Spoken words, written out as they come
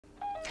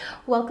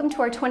Welcome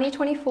to our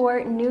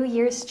 2024 New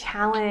Year's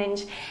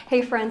Challenge.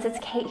 Hey friends, it's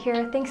Kate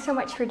here. Thanks so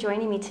much for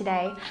joining me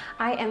today.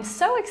 I am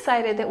so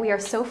excited that we are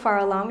so far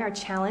along our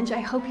challenge. I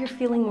hope you're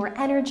feeling more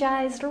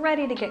energized,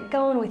 ready to get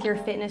going with your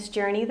fitness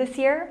journey this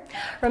year.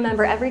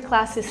 Remember, every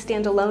class is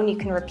standalone. You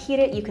can repeat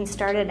it, you can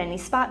start at any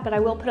spot, but I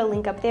will put a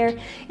link up there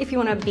if you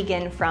want to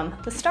begin from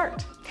the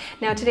start.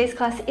 Now, today's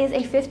class is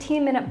a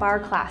 15-minute bar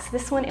class.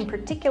 This one in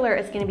particular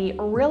is going to be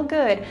real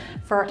good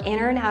for our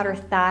inner and outer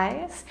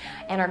thighs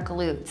and our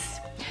glutes.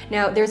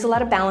 Now, there's a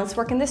lot of balance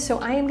work in this, so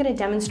I am going to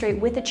demonstrate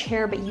with a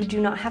chair, but you do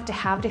not have to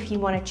have it if you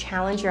want to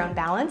challenge your own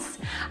balance.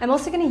 I'm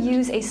also going to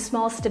use a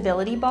small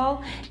stability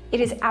ball. It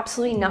is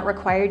absolutely not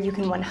required. You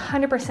can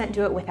 100%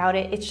 do it without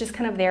it. It's just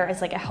kind of there as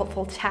like a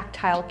helpful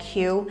tactile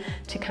cue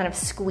to kind of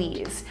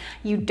squeeze.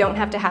 You don't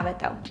have to have it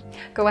though.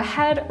 Go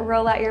ahead,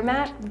 roll out your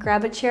mat,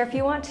 grab a chair if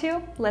you want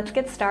to. Let's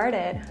get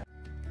started.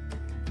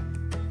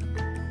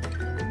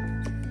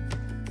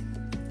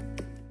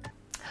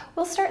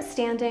 We'll start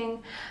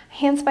standing,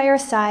 hands by our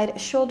side,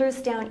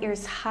 shoulders down,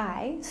 ears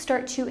high.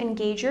 Start to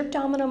engage your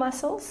abdominal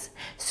muscles.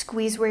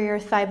 Squeeze where your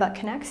thigh butt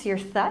connects, your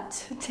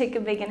thut. Take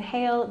a big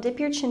inhale, dip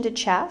your chin to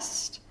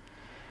chest.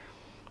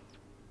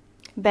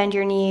 Bend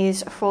your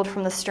knees, fold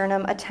from the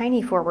sternum, a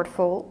tiny forward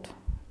fold.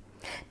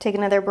 Take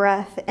another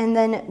breath, and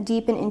then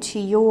deepen into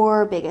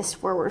your biggest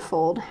forward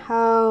fold.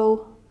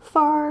 How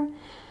far,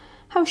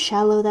 how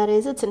shallow that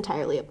is, it's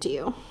entirely up to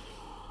you.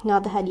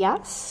 Nod the head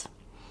yes,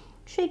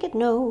 shake it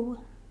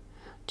no.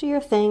 Do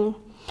your thing.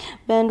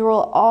 Bend,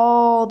 roll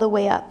all the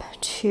way up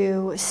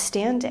to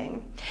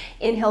standing.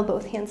 Inhale,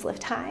 both hands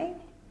lift high.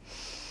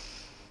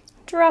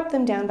 Drop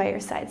them down by your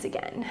sides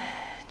again.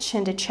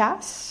 Chin to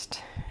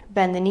chest.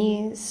 Bend the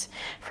knees.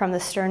 From the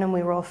sternum,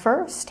 we roll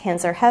first.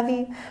 Hands are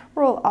heavy.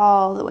 Roll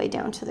all the way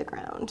down to the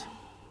ground.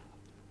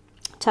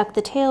 Tuck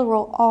the tail,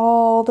 roll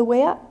all the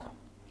way up.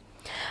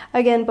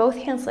 Again, both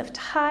hands lift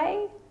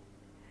high.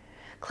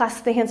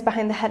 Clasp the hands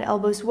behind the head,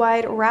 elbows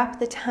wide, wrap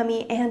the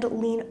tummy and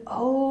lean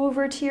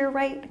over to your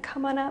right,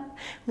 come on up.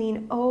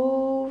 Lean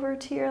over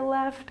to your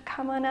left,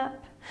 come on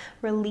up.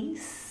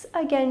 Release,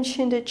 again,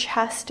 chin to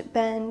chest,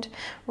 bend,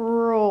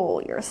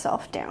 roll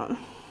yourself down.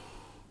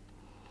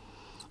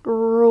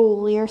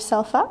 Roll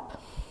yourself up.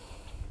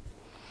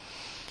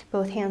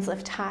 Both hands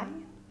lift high.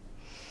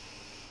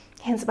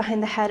 Hands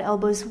behind the head,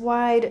 elbows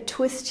wide,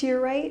 twist to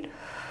your right.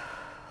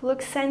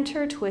 Look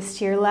center, twist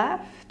to your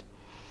left.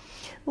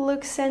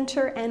 Look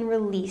center and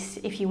release.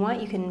 If you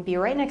want, you can be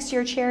right next to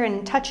your chair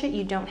and touch it.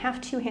 You don't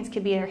have to. Hands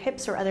could be at our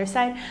hips or other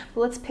side.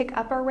 But let's pick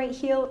up our right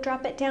heel,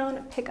 drop it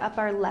down. Pick up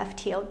our left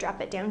heel,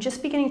 drop it down.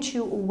 Just beginning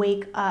to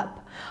wake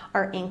up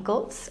our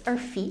ankles, our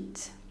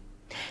feet.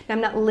 Now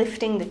I'm not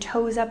lifting the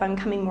toes up. I'm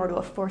coming more to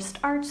a forced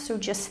arch. So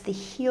just the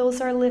heels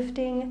are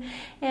lifting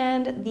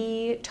and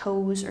the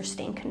toes are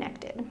staying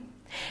connected.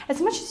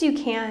 As much as you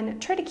can,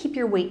 try to keep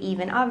your weight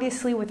even.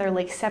 Obviously, with our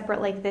legs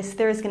separate like this,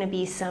 there is going to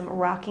be some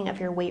rocking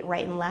of your weight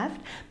right and left,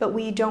 but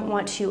we don't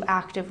want to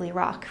actively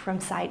rock from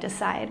side to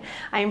side.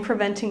 I am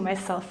preventing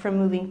myself from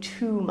moving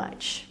too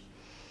much.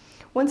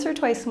 Once or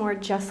twice more,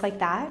 just like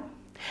that.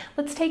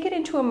 Let's take it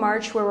into a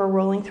march where we're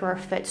rolling through our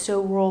foot.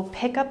 So roll,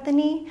 pick up the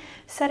knee,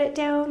 set it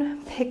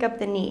down, pick up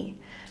the knee,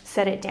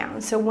 set it down.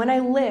 So when I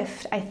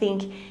lift, I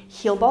think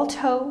heel ball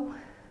toe,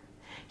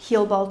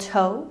 heel ball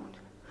toe.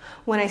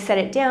 When I set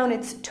it down,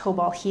 it's toe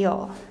ball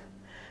heel,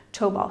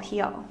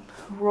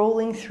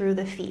 rolling through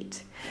the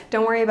feet.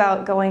 Don't worry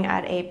about going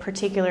at a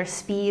particular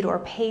speed or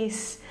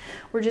pace.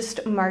 We're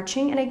just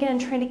marching, and again,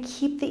 trying to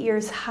keep the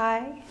ears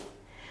high.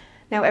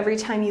 Now, every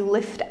time you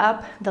lift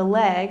up the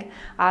leg,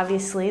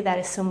 obviously that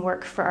is some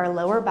work for our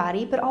lower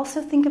body, but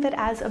also think of it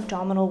as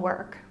abdominal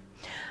work.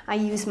 I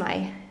use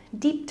my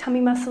deep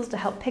tummy muscles to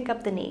help pick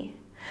up the knee.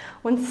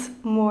 Once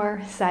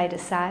more, side to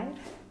side.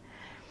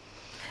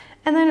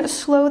 And then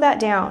slow that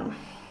down.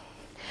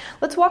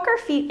 Let's walk our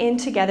feet in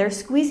together,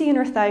 squeeze the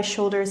inner thighs,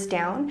 shoulders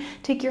down.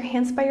 Take your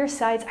hands by your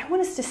sides. I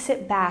want us to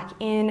sit back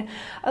in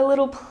a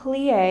little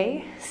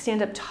plie,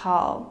 stand up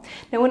tall.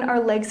 Now when our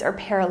legs are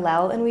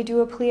parallel and we do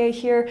a plie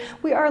here,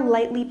 we are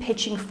lightly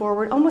pitching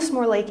forward, almost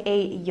more like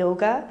a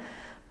yoga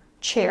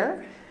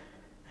chair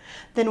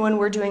than when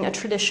we're doing a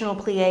traditional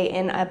plie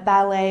in a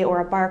ballet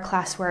or a bar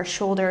class where our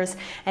shoulders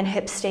and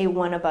hips stay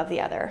one above the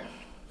other.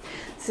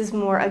 This is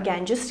more,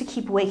 again, just to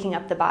keep waking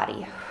up the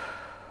body.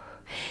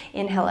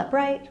 Inhale,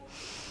 upright.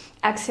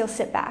 Exhale,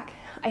 sit back.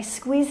 I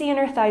squeeze the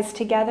inner thighs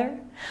together.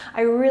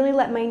 I really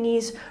let my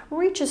knees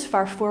reach as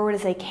far forward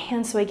as I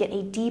can so I get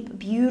a deep,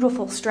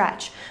 beautiful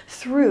stretch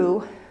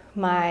through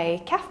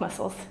my calf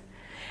muscles.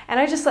 And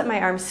I just let my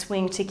arms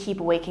swing to keep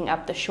waking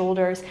up the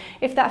shoulders.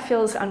 If that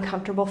feels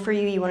uncomfortable for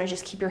you, you want to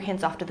just keep your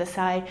hands off to the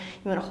side.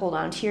 You want to hold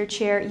on to your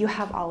chair. You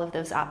have all of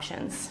those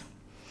options.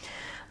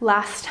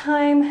 Last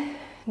time,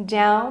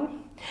 down.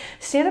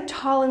 Stand up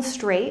tall and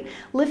straight,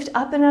 lift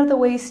up and out of the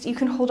waist. You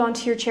can hold on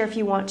to your chair if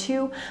you want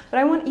to, but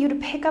I want you to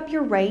pick up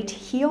your right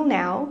heel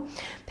now,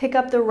 pick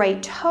up the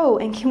right toe,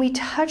 and can we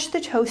touch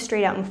the toe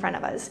straight out in front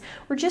of us?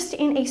 We're just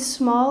in a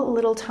small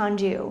little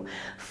tendu.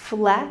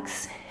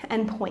 Flex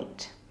and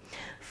point.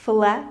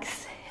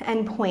 Flex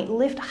and point.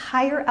 Lift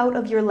higher out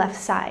of your left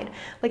side,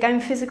 like I'm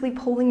physically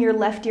pulling your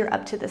left ear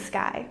up to the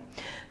sky.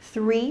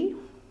 3,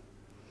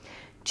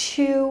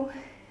 2,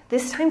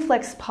 this time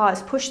flex,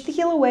 pause. Push the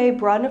heel away,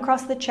 broaden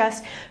across the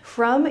chest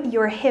from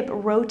your hip.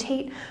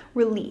 Rotate,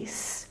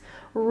 release.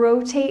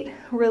 Rotate,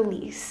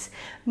 release.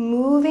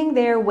 Moving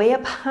there way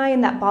up high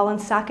in that ball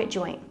and socket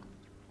joint.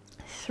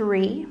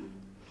 3,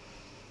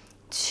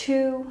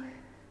 2,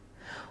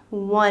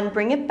 1.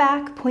 Bring it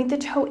back, point the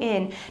toe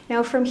in.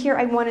 Now from here,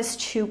 I want us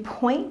to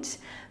point,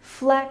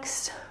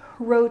 flex,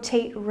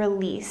 rotate,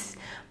 release.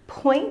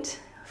 Point,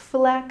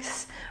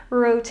 flex,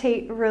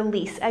 rotate,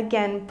 release.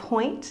 Again,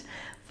 point,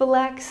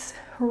 flex,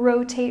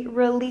 rotate,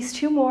 release.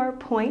 2 more.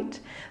 Point,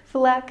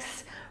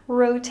 flex,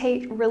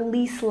 rotate,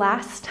 release.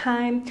 Last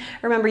time.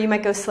 Remember, you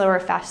might go slower or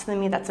faster than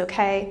me. That's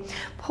okay.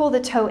 Pull the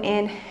toe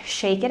in,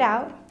 shake it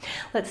out.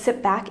 Let's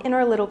sit back in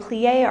our little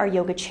plie, our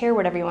yoga chair,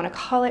 whatever you want to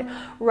call it.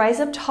 Rise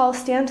up tall,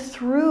 stand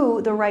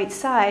through the right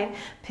side.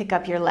 Pick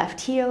up your left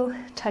heel,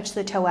 touch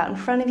the toe out in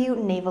front of you,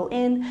 navel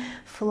in,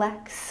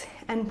 flex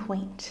and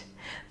point.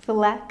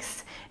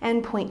 Flex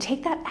and point.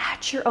 Take that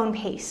at your own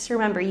pace.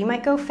 Remember, you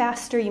might go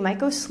faster, you might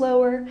go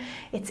slower.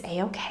 It's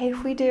a-okay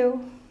if we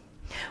do.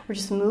 We're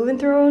just moving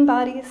through our own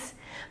bodies.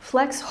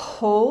 Flex,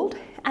 hold,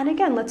 and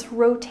again, let's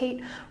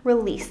rotate,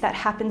 release. That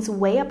happens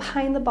way up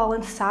high in the ball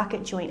and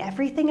socket joint.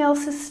 Everything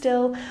else is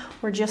still.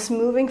 We're just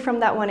moving from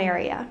that one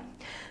area.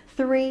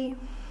 3,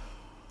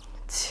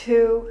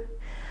 2,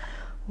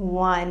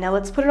 1. Now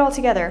let's put it all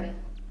together.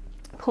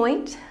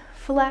 Point,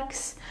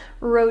 flex,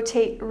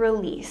 rotate,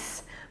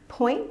 release.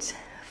 Point,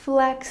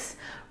 flex,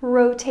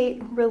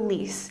 rotate,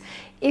 release.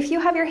 If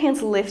you have your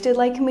hands lifted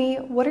like me,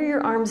 what are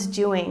your arms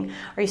doing?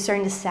 Are you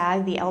starting to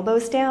sag the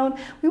elbows down?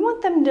 We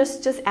want them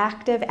just as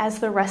active as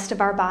the rest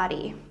of our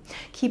body.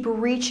 Keep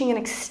reaching and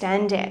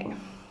extending.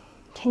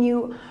 Can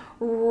you,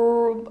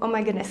 oh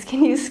my goodness,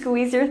 can you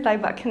squeeze your thigh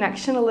butt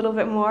connection a little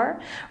bit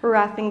more?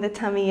 Wrapping the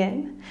tummy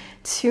in.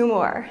 2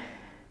 more.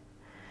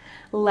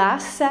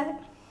 Last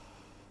set.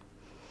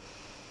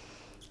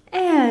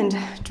 And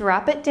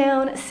drop it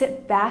down,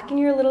 sit back in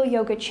your little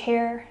yoga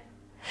chair.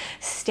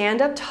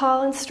 Stand up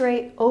tall and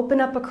straight,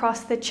 open up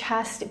across the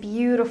chest,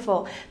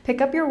 beautiful.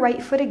 Pick up your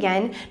right foot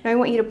again. Now I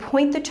want you to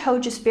point the toe,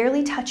 just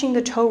barely touching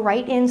the toe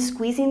right in,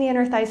 squeezing the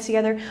inner thighs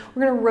together.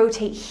 We're gonna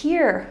rotate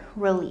here,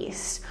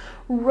 release.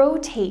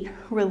 Rotate,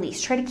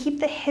 release. Try to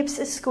keep the hips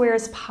as square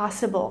as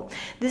possible.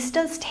 This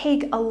does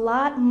take a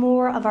lot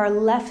more of our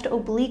left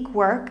oblique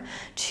work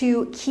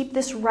to keep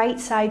this right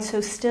side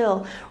so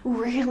still.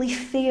 Really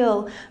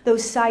feel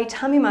those side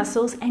tummy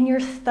muscles and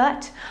your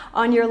thut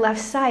on your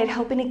left side,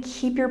 helping to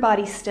keep your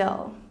body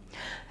still.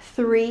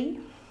 3,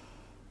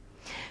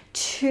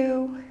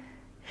 2,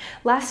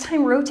 last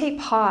time, rotate,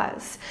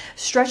 pause.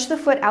 Stretch the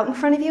foot out in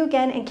front of you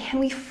again, and can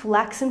we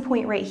flex and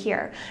point right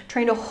here?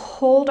 Trying to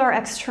hold our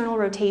external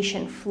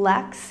rotation.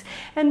 Flex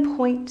and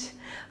point,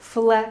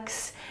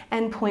 flex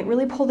and point.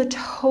 Really pull the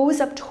toes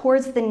up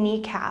towards the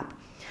kneecap.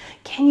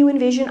 Can you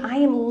envision I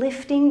am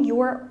lifting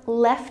your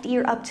left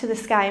ear up to the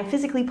sky? I'm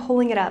physically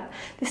pulling it up.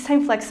 This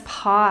time, flex,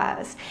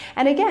 pause.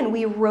 And again,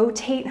 we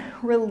rotate,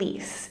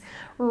 release.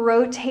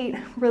 Rotate,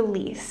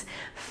 release.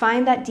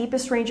 Find that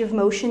deepest range of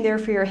motion there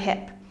for your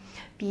hip.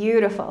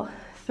 Beautiful.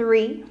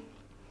 3,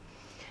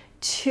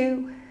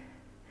 2,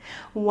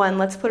 1.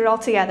 Let's put it all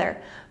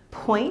together.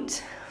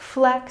 Point,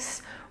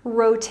 flex,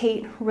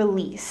 rotate,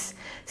 release.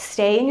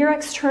 Stay in your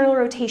external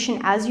rotation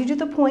as you do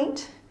the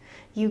point.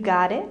 You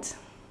got it.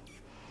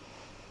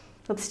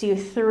 Let's do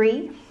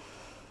 3,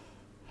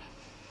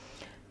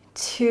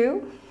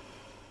 2,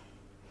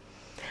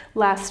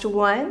 last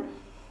 1.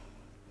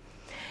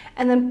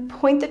 And then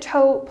point the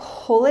toe,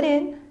 pull it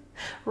in.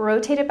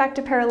 Rotate it back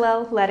to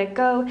parallel, let it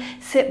go.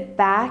 Sit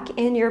back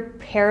in your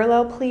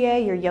parallel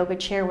plie, your yoga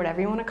chair,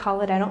 whatever you want to call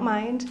it, I don't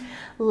mind.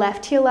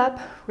 Left heel up,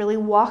 really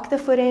walk the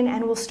foot in,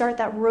 and we'll start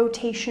that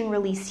rotation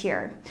release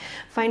here.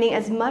 Finding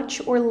as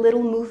much or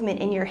little movement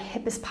in your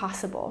hip as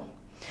possible,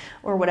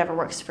 or whatever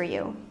works for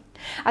you.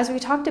 As we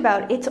talked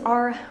about, it's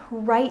our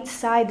right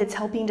side that's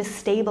helping to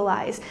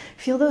stabilize.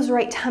 Feel those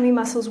right tummy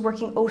muscles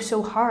working oh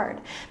so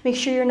hard. Make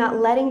sure you're not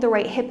letting the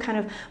right hip kind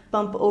of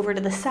bump over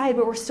to the side,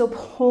 but we're still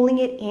pulling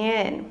it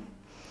in.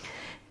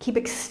 Keep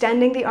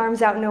extending the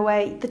arms out and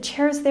away. The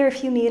chair's there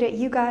if you need it.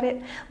 You got it.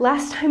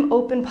 Last time,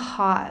 open,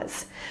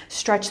 pause.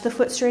 Stretch the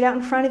foot straight out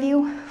in front of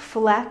you.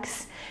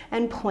 Flex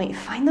and point.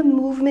 Find the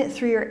movement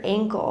through your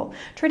ankle.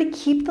 Try to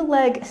keep the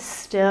leg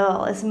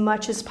still as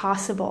much as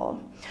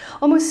possible.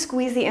 Almost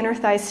squeeze the inner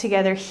thighs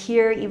together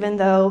here, even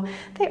though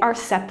they are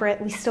separate.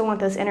 We still want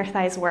those inner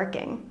thighs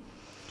working.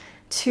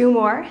 2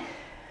 more.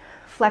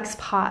 Flex,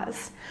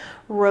 pause.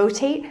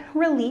 Rotate,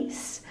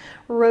 release.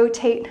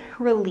 Rotate,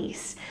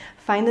 release.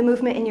 Find the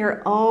movement in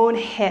your own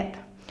hip.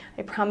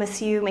 I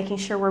promise you, making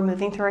sure we're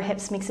moving through our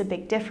hips makes a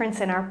big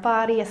difference in our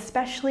body,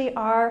 especially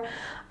our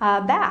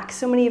back.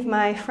 So many of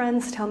my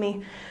friends tell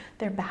me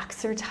their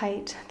backs are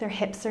tight, their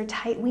hips are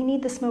tight. We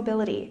need this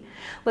mobility.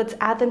 Let's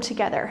add them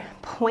together.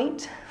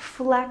 Point,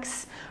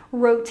 flex,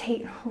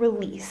 rotate,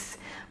 release.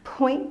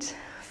 Point,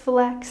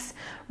 flex,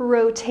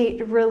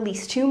 rotate,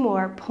 release. 2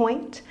 more.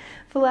 Point,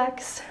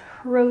 flex,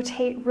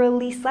 rotate,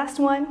 release. Last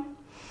one.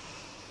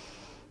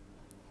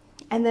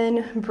 And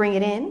then bring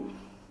it in.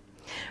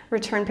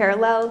 Return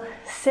parallel,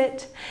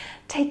 sit,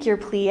 take your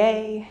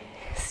plie,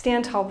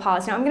 stand tall,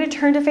 pause. Now I'm going to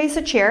turn to face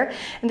a chair,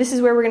 and this is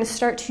where we're going to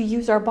start to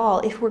use our ball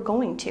if we're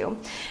going to.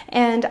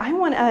 And I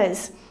want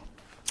us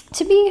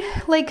to be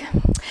like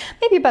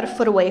maybe about a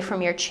foot away from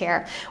your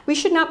chair. We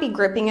should not be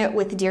gripping it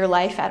with dear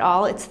life at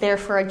all. It's there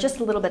for just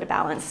a little bit of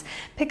balance.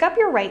 Pick up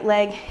your right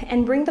leg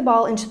and bring the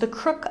ball into the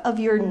crook of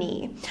your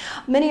knee.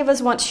 Many of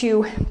us want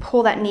to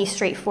pull that knee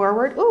straight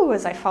forward. Ooh,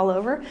 as I fall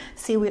over.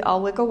 See, we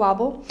all wiggle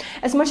wobble.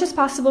 As much as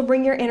possible,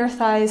 bring your inner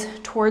thighs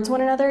towards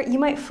one another. You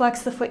might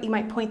flex the foot, you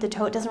might point the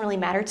toe. It doesn't really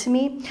matter to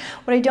me.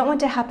 What I don't want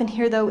to happen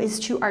here, though, is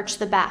to arch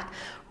the back.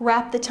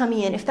 Wrap the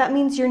tummy in. If that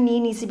means your knee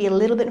needs to be a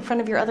little bit in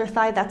front of your other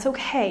thigh, that's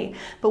okay.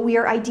 But we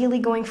are ideally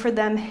going for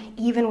them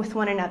even with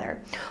one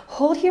another.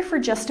 Hold here for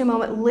just a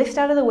moment. Lift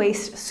out of the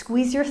waist.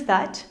 Squeeze your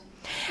thud.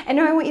 And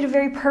now I want you to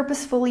very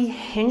purposefully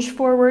hinge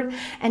forward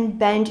and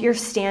bend your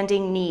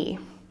standing knee.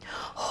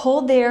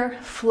 Hold there.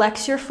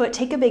 Flex your foot.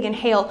 Take a big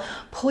inhale.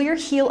 Pull your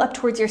heel up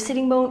towards your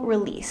sitting bone.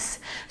 Release.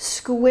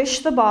 Squish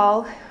the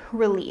ball.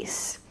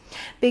 Release.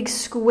 Big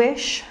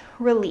squish.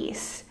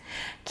 Release.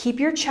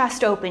 Keep your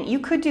chest open. You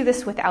could do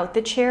this without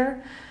the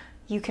chair.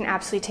 You can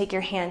absolutely take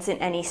your hands in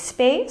any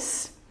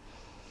space,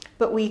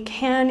 but we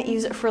can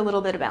use it for a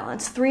little bit of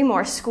balance. 3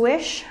 more.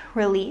 Squish,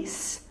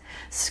 release,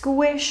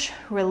 squish,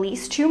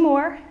 release. 2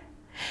 more.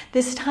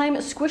 This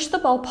time, squish the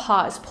ball,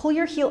 pause. Pull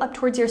your heel up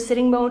towards your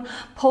sitting bone.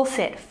 Pulse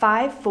it.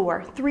 5,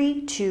 4,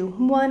 3, 2,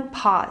 1,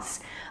 pause.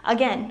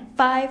 Again,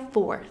 5,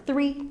 4,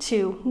 3,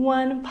 2,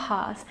 1,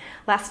 pause.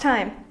 Last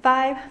time,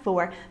 5,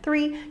 4,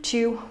 3,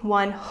 2,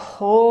 1,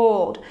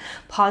 hold.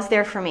 Pause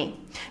there for me.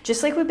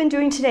 Just like we've been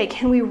doing today,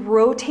 can we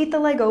rotate the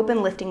leg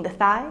open, lifting the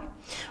thigh?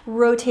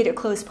 Rotate it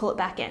closed, pull it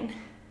back in.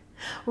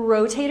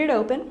 Rotate it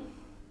open,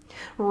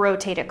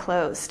 rotate it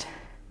closed.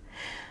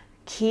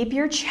 Keep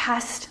your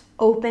chest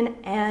open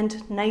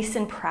and nice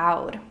and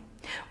proud.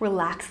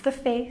 Relax the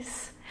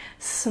face,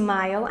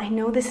 smile. I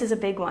know this is a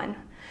big one.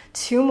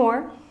 2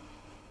 more.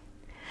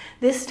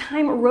 This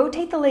time,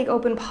 rotate the leg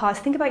open, pause.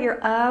 Think about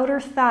your outer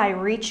thigh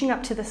reaching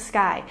up to the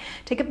sky.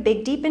 Take a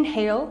big deep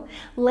inhale.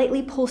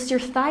 Lightly pulse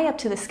your thigh up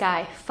to the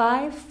sky.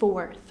 5,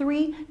 4,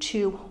 3,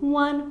 2,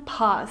 1,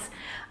 pause.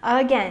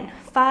 Again,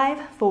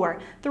 5,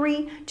 4,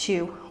 3,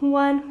 2,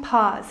 1,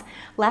 pause.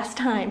 Last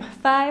time,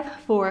 5,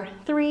 4,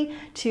 3,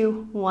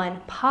 2,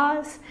 1,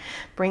 pause.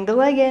 Bring the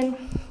leg in,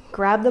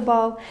 grab the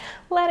ball,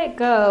 let it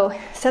go.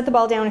 Set the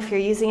ball down if you're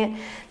using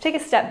it. Take a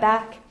step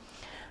back.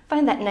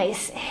 Find that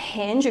nice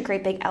hinge, a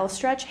great big L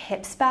stretch,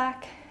 hips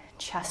back,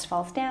 chest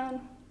falls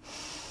down.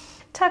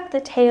 Tuck the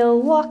tail,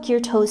 walk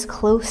your toes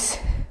close,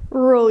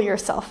 roll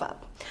yourself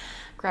up.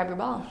 Grab your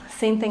ball.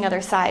 Same thing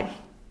other side.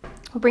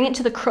 We'll bring it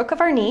to the crook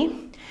of our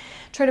knee.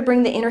 Try to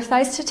bring the inner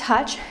thighs to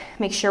touch.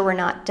 Make sure we're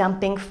not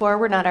dumping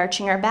forward, not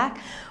arching our back.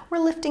 We're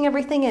lifting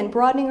everything in,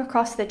 broadening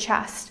across the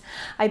chest.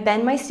 I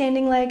bend my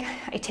standing leg.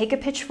 I take a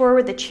pitch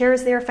forward. The chair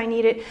is there if I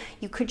need it.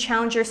 You could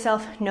challenge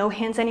yourself. No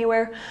hands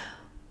anywhere.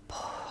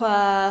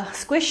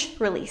 Squish,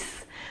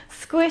 release.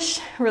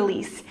 Squish,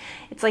 release.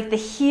 It's like the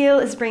heel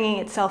is bringing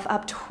itself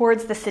up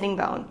towards the sitting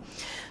bone.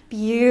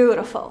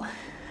 Beautiful.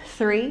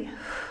 3,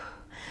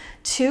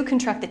 2,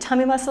 contract the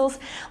tummy muscles.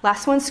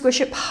 Last one,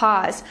 squish it,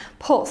 pause.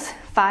 Pulse.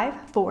 5,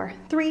 4,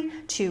 3,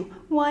 2,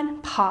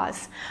 1,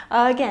 pause.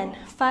 Again,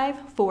 5,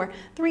 4,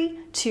 3,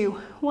 2,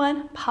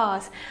 1,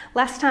 pause.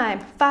 Last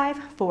time, 5,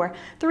 4,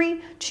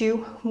 3, 2,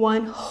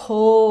 1,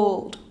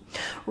 hold.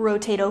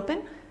 Rotate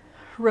open,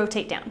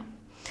 rotate down.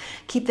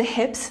 Keep the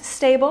hips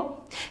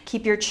stable.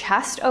 Keep your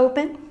chest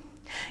open.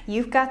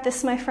 You've got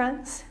this, my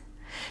friends.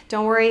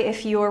 Don't worry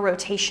if your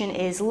rotation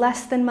is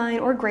less than mine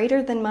or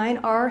greater than mine.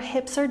 Our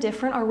hips are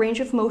different. Our range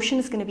of motion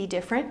is going to be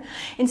different.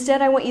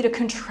 Instead, I want you to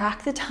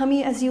contract the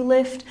tummy as you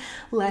lift.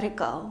 Let it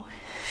go.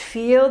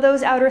 Feel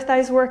those outer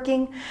thighs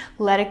working.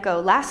 Let it go.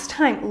 Last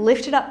time,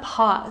 lift it up,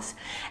 pause.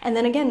 And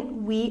then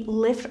again, we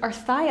lift our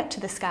thigh up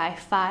to the sky.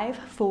 5,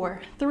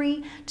 4,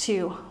 3,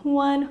 2,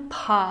 1,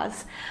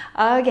 pause.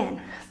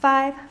 Again,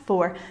 5,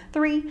 4,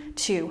 3,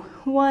 2,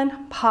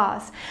 1,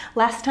 pause.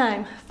 Last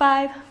time,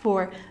 5,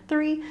 4,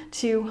 3,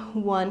 2,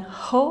 1,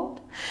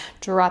 hold.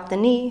 Drop the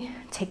knee,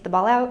 take the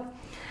ball out.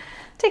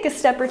 Take a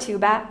step or 2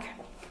 back.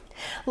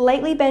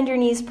 Lightly bend your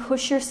knees,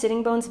 push your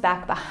sitting bones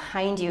back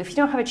behind you. If you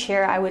don't have a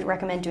chair, I would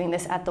recommend doing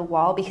this at the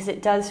wall because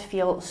it does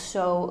feel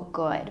so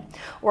good.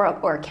 Or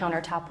a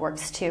countertop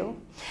works too.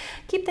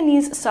 Keep the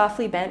knees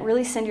softly bent.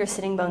 Really send your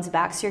sitting bones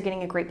back so you're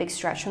getting a great big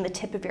stretch from the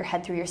tip of your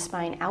head through your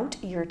spine out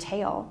your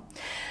tail.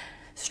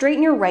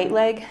 Straighten your right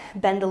leg,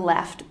 bend the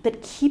left,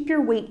 but keep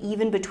your weight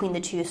even between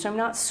the two. So I'm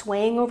not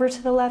swaying over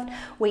to the left,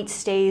 weight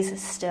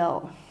stays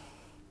still.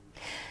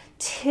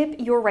 Tip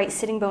your right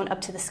sitting bone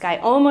up to the sky,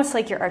 almost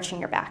like you're arching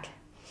your back.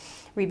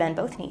 Rebend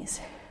both knees.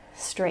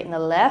 Straighten the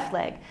left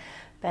leg,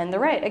 bend the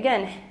right.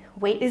 Again,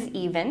 weight is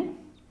even.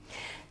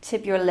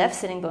 Tip your left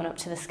sitting bone up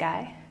to the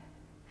sky.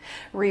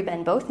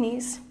 Rebend both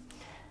knees.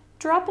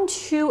 Drop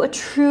into a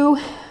true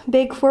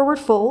big forward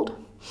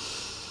fold.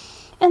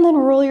 And then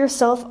roll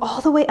yourself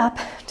all the way up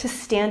to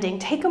standing.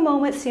 Take a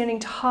moment standing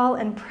tall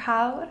and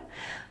proud.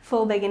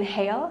 Full big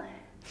inhale.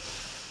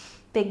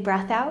 Big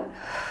breath out.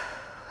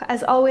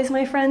 As always,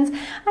 my friends,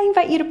 I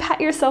invite you to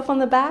pat yourself on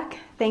the back.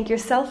 Thank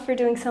yourself for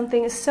doing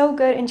something so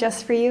good and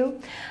just for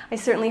you. I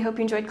certainly hope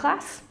you enjoyed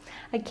class.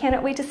 I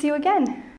cannot wait to see you again.